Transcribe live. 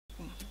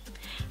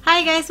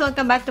Hi guys,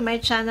 welcome back to my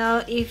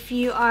channel. If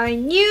you are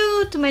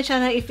new to my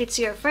channel, if it's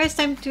your first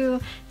time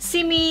to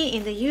see me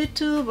in the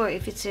YouTube, or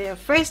if it's your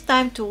first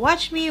time to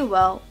watch me,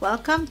 well,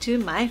 welcome to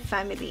my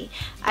family.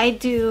 I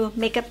do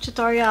makeup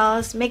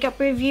tutorials, makeup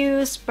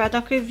reviews,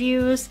 product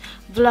reviews,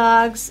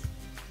 vlogs,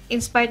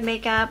 inspired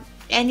makeup,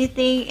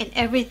 anything and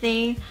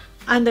everything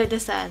under the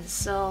sun.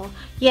 So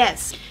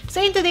yes,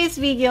 so in today's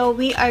video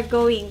we are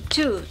going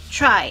to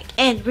try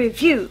and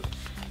review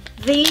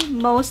the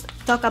most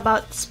talked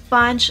about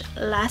sponge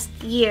last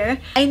year.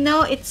 I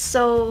know it's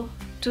so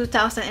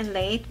 2000 and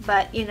late,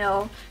 but you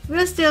know,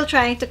 we're still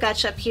trying to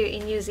catch up here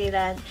in New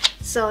Zealand,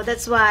 so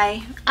that's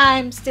why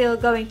I'm still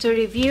going to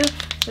review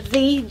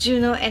the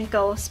JUNO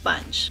CO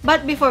sponge.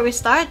 But before we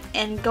start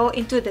and go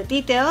into the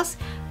details,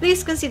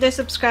 please consider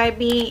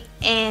subscribing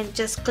and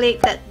just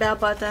click that bell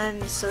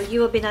button so you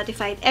will be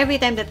notified every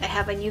time that I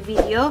have a new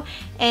video.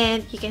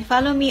 And you can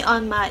follow me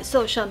on my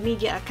social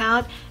media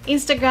account,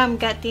 Instagram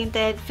Got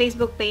Tinted,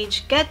 Facebook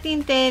page Got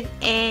Tinted,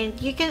 and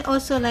you can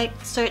also like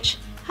search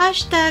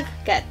hashtag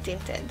Got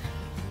Tinted.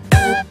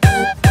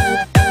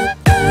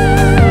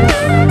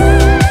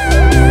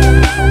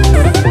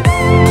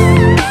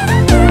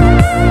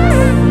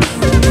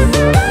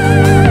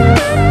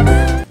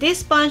 This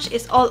sponge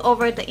is all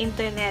over the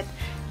internet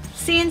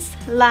since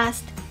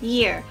last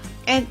year,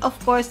 and of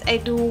course I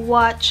do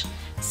watch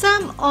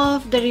some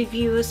of the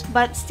reviews,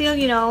 but still,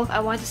 you know, I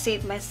want to see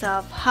it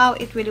myself how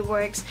it really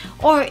works,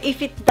 or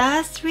if it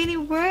does really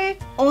work.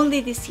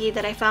 Only this year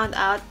that I found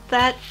out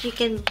that you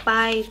can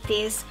buy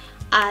this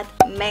at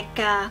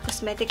Mecca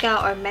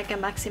Cosmetica or Mecca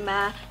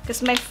Maxima,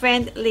 because my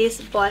friend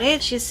Liz bought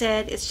it. She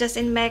said it's just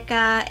in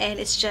Mecca and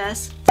it's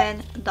just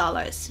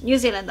 $10 New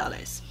Zealand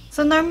dollars.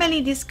 So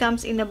normally this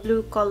comes in a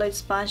blue colored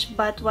sponge,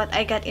 but what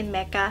I got in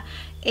Mecca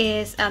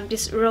is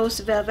this rose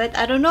velvet.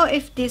 I don't know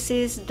if this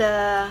is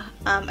the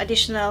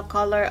additional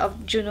color of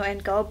JUNO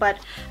CO, but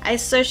I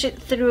searched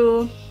it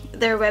through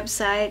their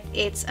website.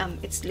 It's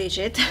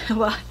legit.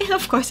 Well,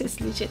 of course it's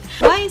legit.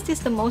 Why is this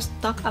the most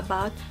talked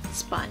about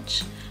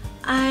sponge?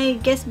 I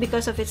guess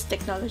because of its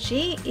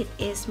technology. It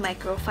is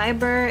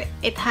microfiber,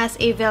 it has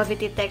a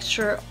velvety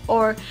texture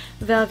or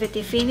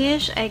velvety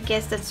finish. I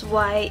guess that's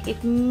why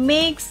it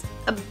makes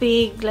a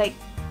big like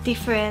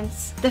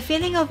difference. The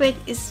feeling of it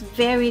is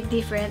very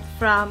different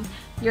from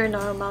your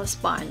normal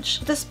sponge.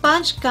 The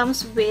sponge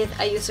comes with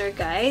a user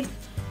guide.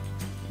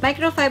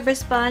 Microfiber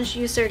sponge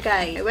user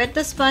guide. Wet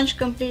the sponge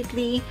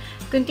completely.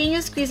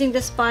 Continue squeezing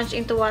the sponge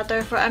into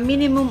water for a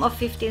minimum of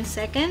 15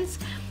 seconds.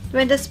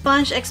 When the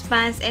sponge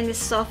expands and is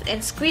soft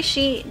and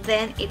squishy,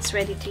 then it's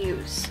ready to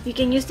use. You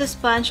can use the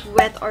sponge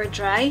wet or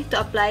dry to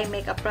apply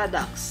makeup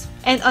products.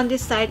 And on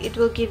this side, it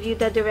will give you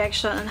the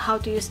direction on how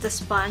to use the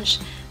sponge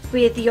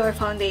with your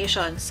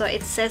foundation. So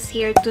it says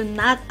here, do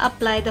not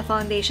apply the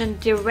foundation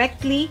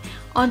directly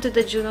onto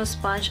the JUNO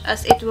sponge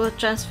as it will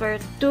transfer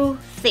too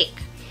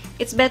thick.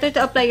 It's better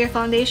to apply your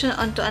foundation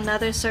onto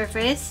another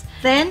surface,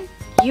 then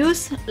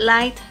use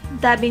light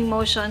dabbing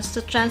motions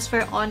to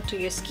transfer onto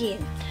your skin.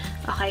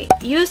 Okay,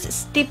 use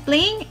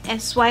stippling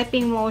and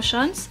swiping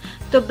motions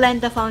to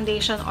blend the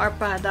foundation or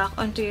product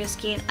onto your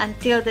skin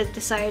until the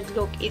desired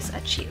look is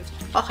achieved.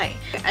 Okay,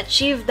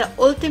 achieve the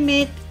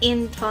ultimate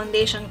in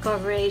foundation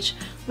coverage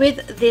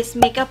with this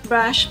makeup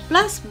brush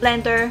plus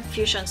blender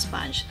fusion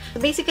sponge. So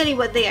basically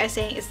what they are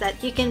saying is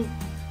that you can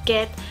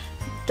get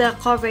the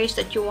coverage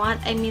that you want.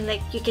 I mean,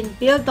 like, you can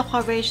build the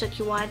coverage that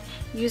you want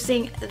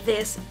using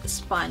this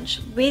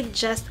sponge with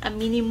just a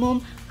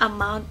minimum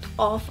amount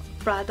of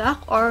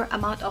product or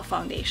amount of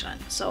foundation.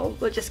 So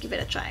we'll just give it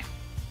a try.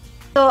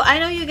 So I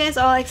know you guys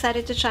are all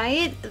excited to try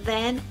it,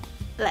 then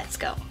let's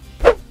go.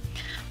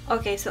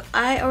 Okay, so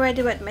I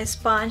already wet my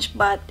sponge,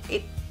 but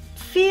it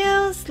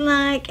feels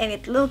like and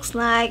it looks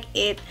like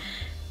it's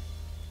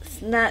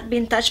not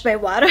been touched by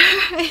water.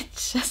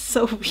 It's just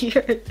so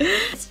weird.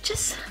 It's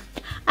just,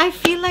 I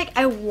feel like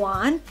I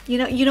want, you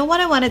know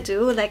what I want to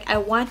do? Like, I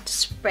want to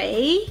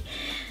spray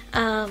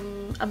a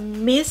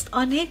mist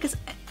on it, because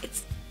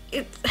it's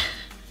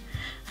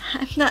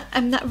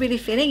I'm not really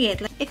feeling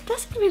it. Like, it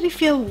doesn't really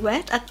feel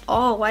wet at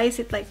all. Why is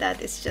it like that?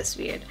 It's just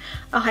weird.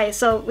 Okay,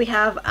 so we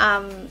have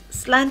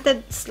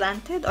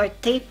slanted or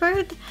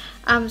tapered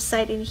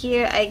side in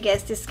here. I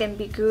guess this can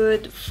be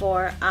good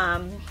for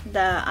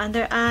the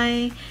under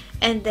eye,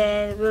 and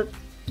then we'll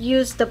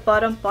use the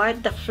bottom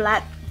part, the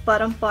flat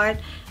bottom part,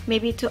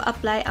 maybe to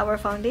apply our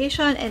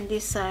foundation, and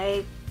this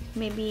side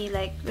maybe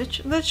like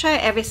we'll try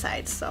every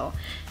side. So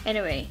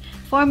anyway,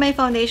 for my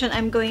foundation,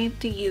 I'm going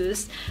to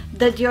use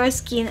the Dior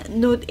Skin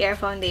Nude Air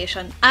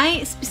Foundation.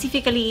 I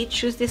specifically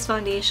choose this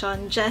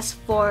foundation just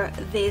for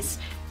this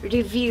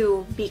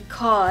review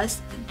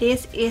because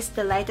this is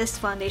the lightest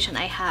foundation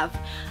I have.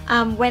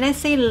 When I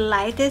say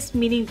lightest,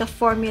 meaning the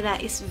formula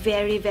is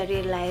very,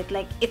 very light.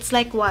 Like, it's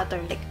like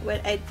water. Like, when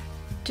I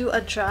do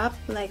a drop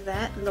like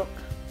that, look,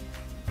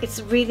 it's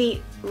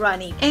really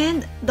runny.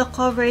 And the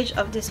coverage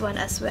of this one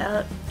as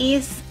well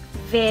is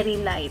very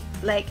light,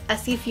 like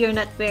as if you're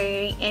not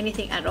wearing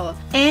anything at all.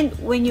 And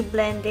when you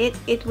blend it,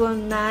 it will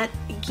not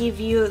give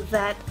you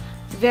that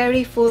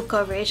very full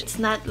coverage. It's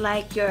not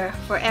like your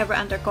Forever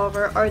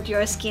Undercover or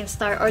your Skin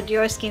Star or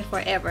your Skin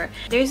Forever.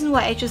 The reason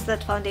why I choose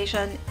that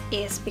foundation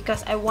is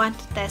because I want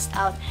to test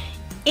out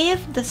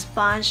if the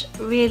sponge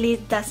really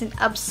doesn't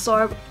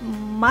absorb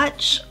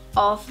much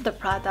of the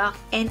product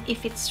and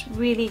if it's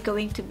really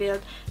going to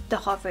build the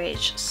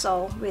coverage.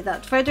 So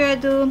without further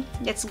ado,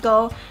 let's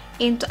go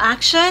into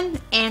action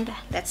and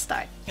let's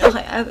start.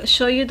 Okay, I'll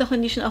show you the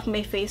condition of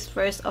my face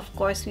first. Of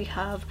course, we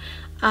have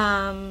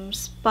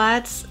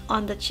spots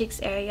on the cheeks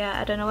area.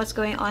 I don't know what's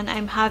going on.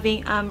 I'm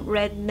having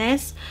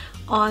redness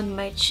on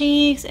my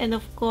cheeks, and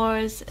of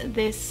course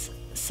this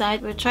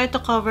side. We'll try to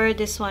cover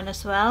this one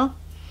as well.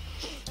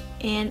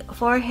 And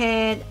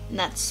forehead,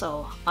 not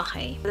so.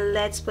 Okay,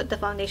 let's put the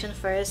foundation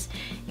first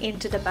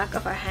into the back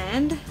of our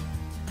hand.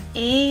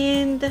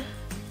 And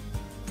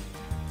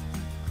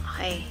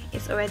okay,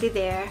 it's already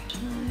there.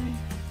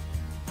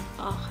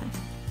 Okay.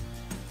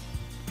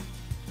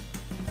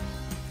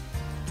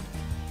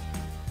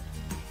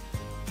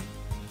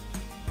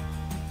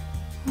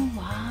 Oh,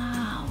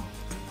 wow.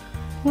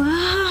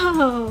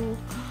 Wow.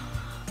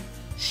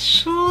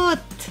 Shoot.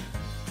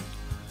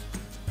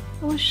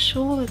 Oh,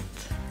 shoot.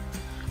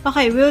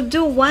 Okay, we'll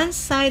do one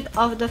side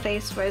of the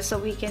face first so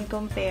we can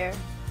compare.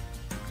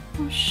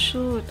 Oh,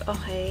 shoot.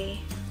 Okay.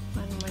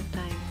 One more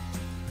time.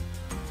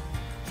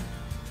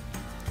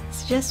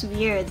 It's just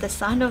weird, the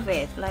sound of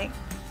it. Like,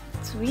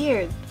 it's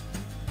weird.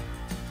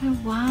 Oh,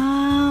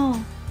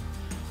 wow.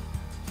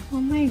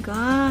 Oh my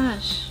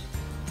gosh.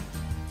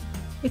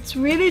 It's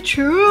really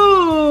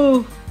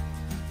true.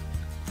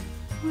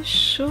 Oh,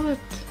 shoot.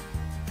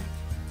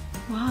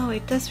 Wow,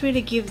 it does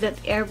really give that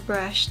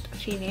airbrushed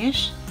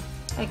finish.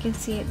 I can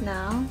see it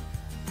now.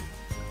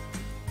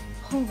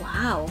 Oh,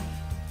 wow.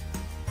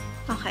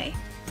 Okay.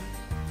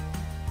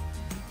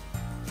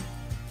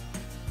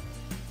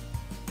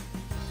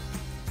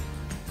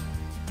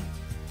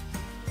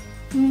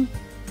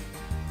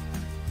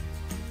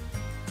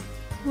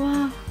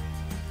 Wow.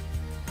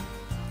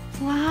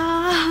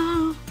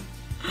 Wow.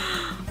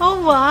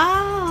 Oh,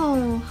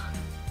 wow.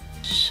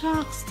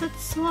 Shucks,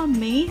 that's so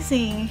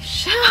amazing.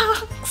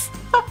 Shucks.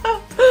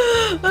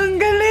 Ang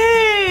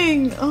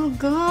galing. Oh,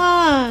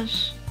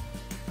 gosh.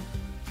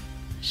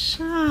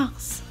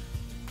 Shucks.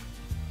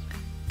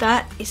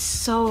 That is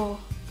so...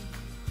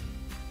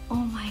 Oh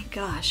my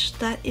gosh,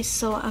 that is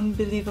so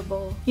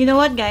unbelievable. You know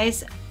what,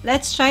 guys?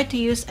 Let's try to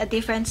use a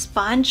different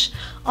sponge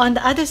on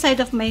the other side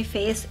of my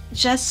face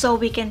just so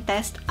we can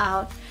test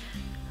out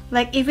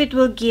like if it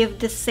will give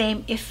the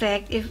same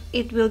effect, if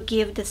it will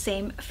give the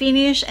same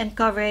finish and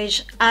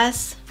coverage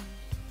as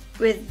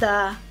with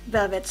the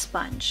velvet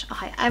sponge.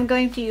 Okay, I'm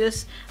going to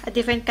use a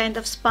different kind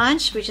of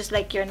sponge, which is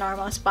like your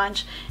normal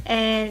sponge,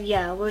 and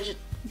yeah, we'll just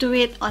do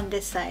it on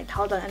this side.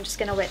 Hold on, I'm just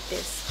gonna wet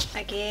this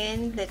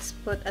again. Let's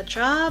put a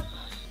drop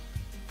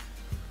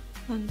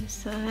on this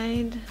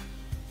side.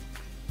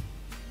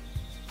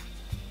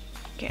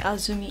 Okay, I'll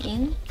zoom you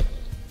in.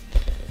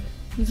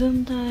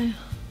 Zoom tayo.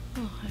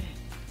 Okay.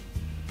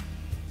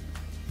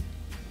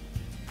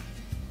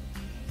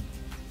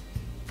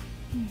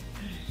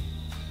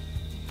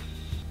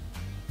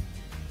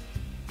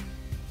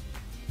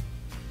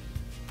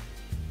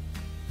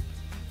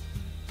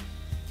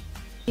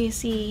 Do you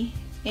see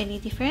any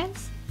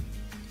difference?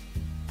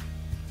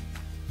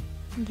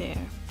 There.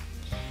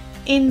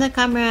 In the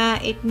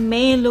camera, it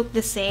may look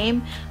the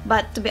same,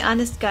 but to be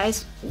honest,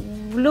 guys,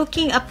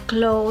 looking up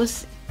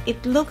close,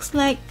 it looks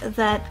like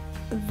that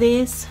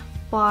this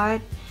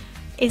part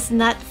is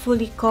not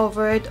fully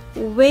covered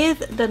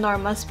with the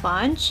normal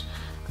sponge.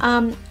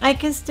 I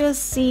can still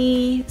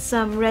see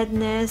some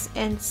redness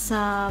and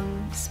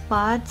some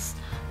spots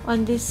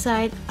on this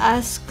side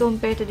as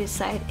compared to this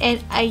side,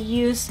 and I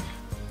use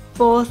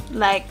both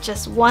like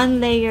just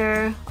one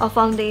layer of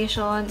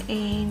foundation,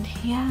 and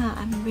yeah,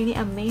 I'm really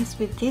amazed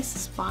with this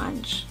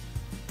sponge.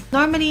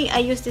 Normally I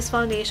use this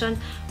foundation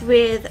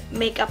with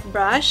makeup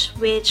brush,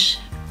 which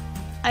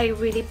I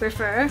really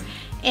prefer,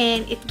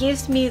 and it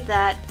gives me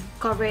that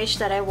coverage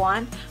that I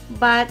want,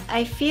 but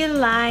I feel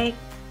like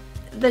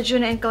the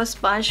JUNO & CO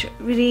sponge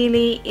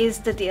really is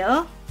the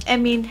deal. I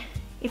mean,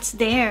 it's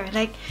there,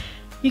 like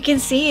you can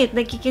see it,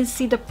 like you can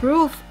see the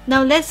proof.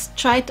 Now let's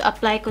try to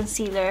apply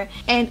concealer,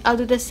 and I'll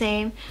do the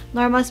same,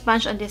 normal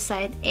sponge on this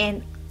side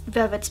and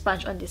velvet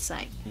sponge on this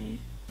side.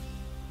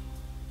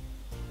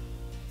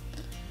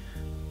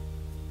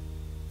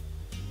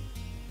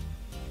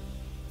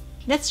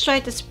 Let's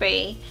try to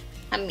spray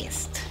a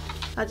mist.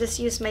 I'll just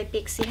use my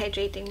Pixie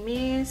Hydrating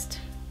Mist.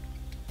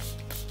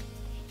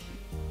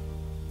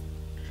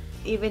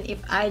 Even if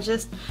I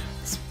just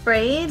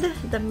sprayed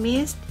the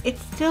mist, it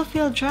still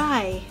feels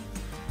dry.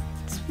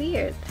 It's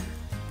weird.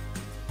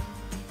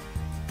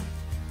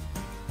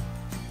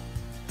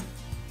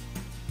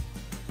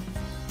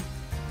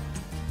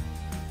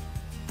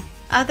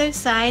 Other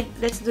side,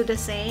 let's do the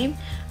same.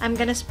 I'm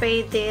gonna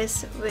spray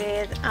this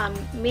with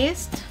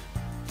mist.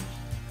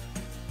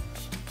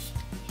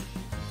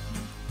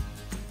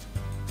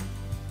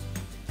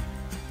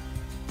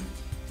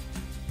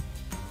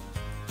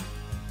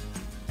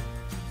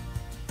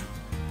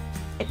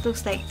 it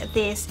looks like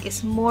this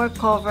is more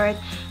covered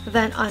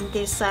than on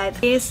this side.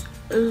 This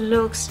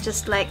looks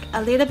just like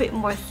a little bit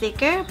more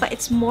thicker, but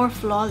it's more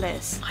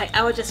flawless. Okay,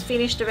 I will just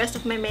finish the rest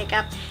of my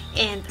makeup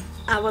and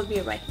I will be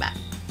right back.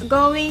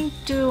 Going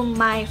to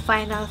my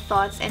final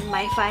thoughts and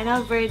my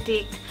final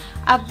verdict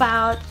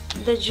about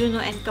the JUNO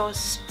 & CO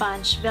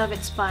sponge,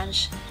 velvet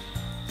sponge.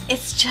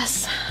 It's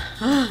just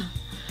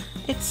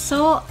it's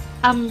so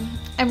I'm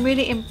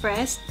really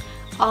impressed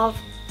of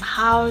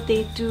how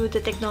they do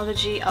the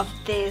technology of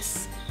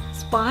this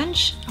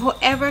sponge.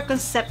 Whoever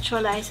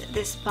conceptualized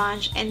this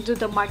sponge and do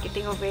the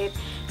marketing of it,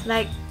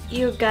 like,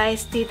 you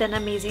guys did an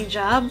amazing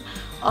job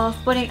of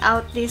putting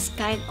out this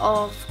kind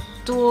of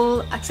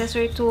tool,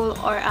 accessory tool,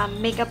 or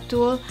makeup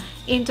tool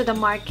into the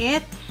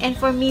market. And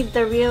for me,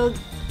 the real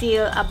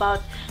deal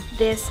about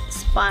this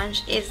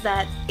sponge is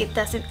that it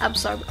doesn't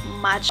absorb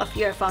much of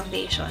your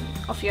foundation,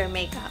 of your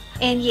makeup.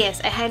 And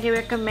yes, I highly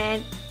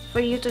recommend for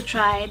you to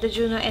try the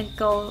JUNO &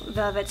 CO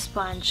velvet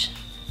sponge.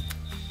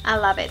 I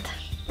love it.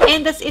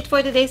 And that's it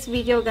for today's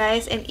video,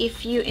 guys. And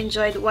if you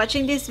enjoyed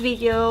watching this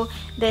video,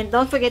 then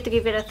don't forget to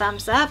give it a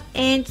thumbs up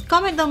and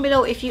comment down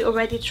below if you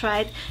already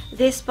tried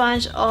this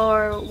sponge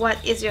or what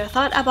is your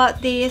thought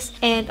about this.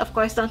 And of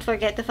course, don't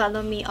forget to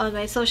follow me on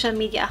my social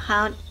media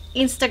account,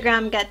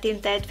 Instagram Got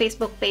Tinted,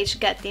 Facebook page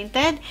Got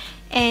Tinted,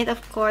 and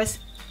of course,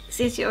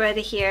 since you're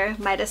already here,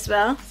 might as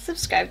well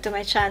subscribe to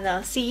my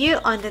channel. See you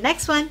on the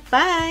next one.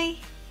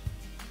 Bye!